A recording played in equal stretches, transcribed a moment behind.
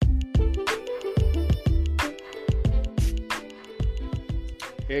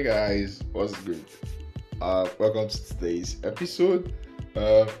Hey guys, what's good? Welcome to today's episode.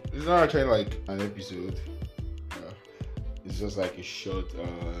 It's not actually like an episode. Uh, it's just like a short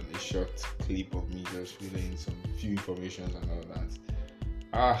clip of me just relaying some few informations and all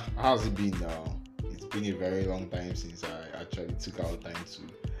that. How's it been now? It's been a very long time since I actually took out time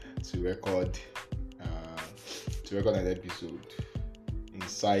to record an episode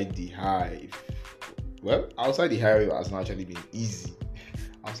inside the hive. Well, outside the hive has not actually been easy.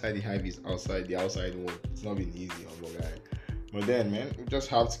 Outside the hive is outside the outside world. It's not been easy, guy. But then, man, we just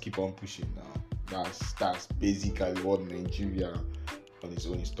have to keep on pushing now. That's basically what Nigeria on its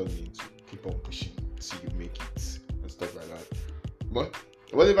own is turning into. Keep on pushing till you make it and stuff like that. But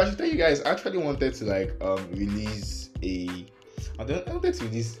if I should tell you guys, I actually wanted to release not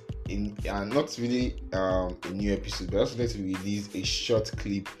really a new episode, but I also wanted to release a short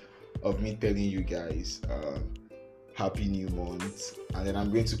clip of me telling you guys happy new month, and then I'm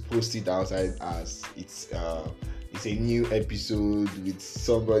going to post it outside as it's a new episode with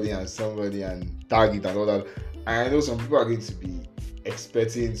somebody and tag it and all that. And I know some people are going to be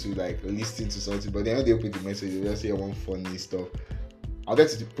expecting to listen to something, but then when they open the message they just hear one funny stuff. I wanted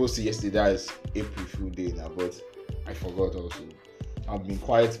to post it yesterday, that is April Fool Day now, but I forgot also. I've been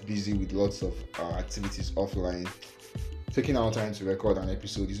quite busy with lots of activities offline. Taking out time to record an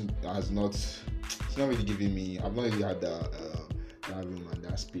episode it's not really giving me. I've not really had that room and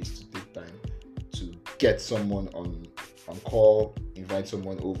that space to take time to get someone on call, invite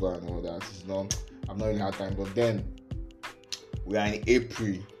someone over and all that. I've not really had time. But then we are in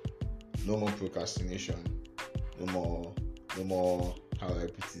April. No more procrastination. No more. How do I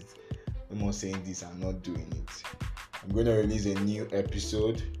put it? No more saying this and not doing it. I'm going to release a new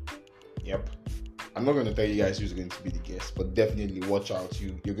episode. Yep. I'm not going to tell you guys who's going to be the guest, but definitely watch out.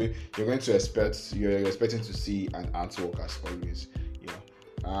 You're expecting to see an artwork as always,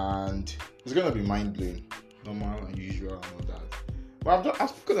 and it's going to be mind blowing, normal and usual and all that. But I've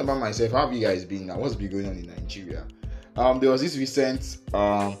spoken about myself. How have you guys been now? What's been going on in Nigeria? There was this recent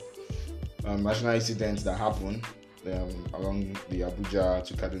national incident that happened along the Abuja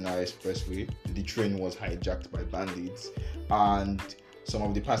to Kaduna Expressway. The train was hijacked by bandits, and some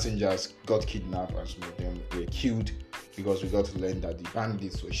of the passengers got kidnapped and some of them were killed because we got to learn that the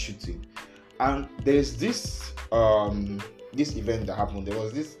bandits were shooting. And there's this event that happened. There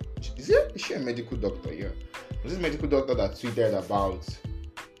was is she a medical doctor? Yeah. There was this medical doctor that tweeted about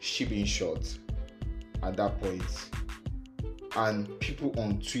she being shot at that point. And people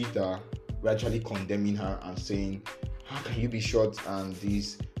on Twitter were actually condemning her and saying, how can you be shot and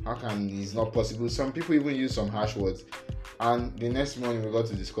this? How can this not possible? Some people even use some harsh words. And the next morning we got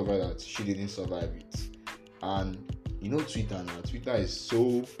to discover that she didn't survive it. And Twitter now. Twitter is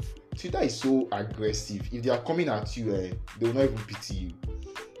so aggressive. If they are coming at you, they will not even pity you.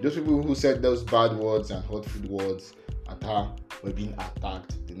 Those people who said those bad words and hurtful words at her were being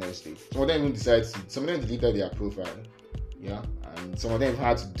attacked the next day. Some of them deleted their profile. Yeah. And some of them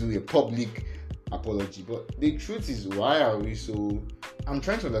had to do a public apology. But the truth is, why are we so... I'm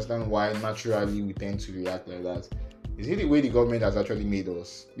trying to understand why naturally we tend to react like that. Is it the way the government has actually made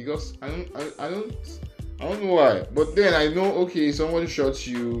us? Because I don't know why. But then I know, okay, someone shot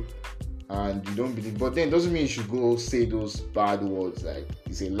you and you don't believe, but then it doesn't mean you should go say those bad words like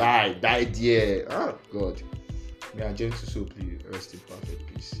it's a lie, die there. Oh God. May our gentle soul please rest in perfect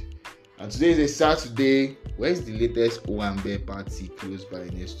peace. And today is a Saturday. Where's the latest Owambe party close by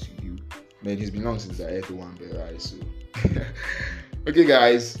next to you? Man, it's been long since I ate Owambe, right? So okay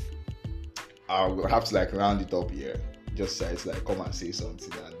guys, I'll have to round it up here. Just say it's come and say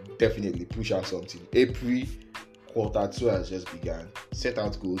something and definitely push out something. April quarter 2 has just begun. Set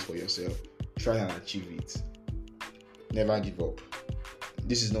out goals for yourself. Try and achieve it. Never give up.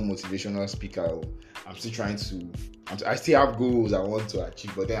 This is no motivational speaker. I'm still trying to. I still have goals I want to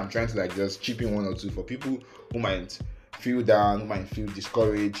achieve, but then I'm trying to just chip in one or two for people who might feel down, who might feel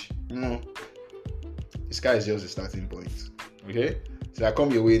discouraged. The sky is just a starting point. Okay. So I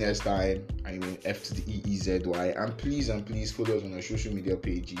come your way next time. I mean F to the EEZY. And please follow us on our social media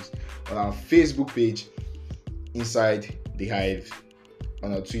pages, on our Facebook page, Inside the Hive,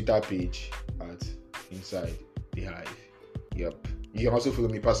 on our Twitter page at Inside the Hive. Yep. You can also follow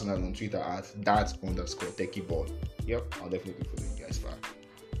me personally on Twitter at that_techieball. Yep. I'll definitely follow you guys. Bye.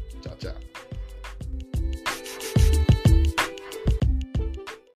 Ciao.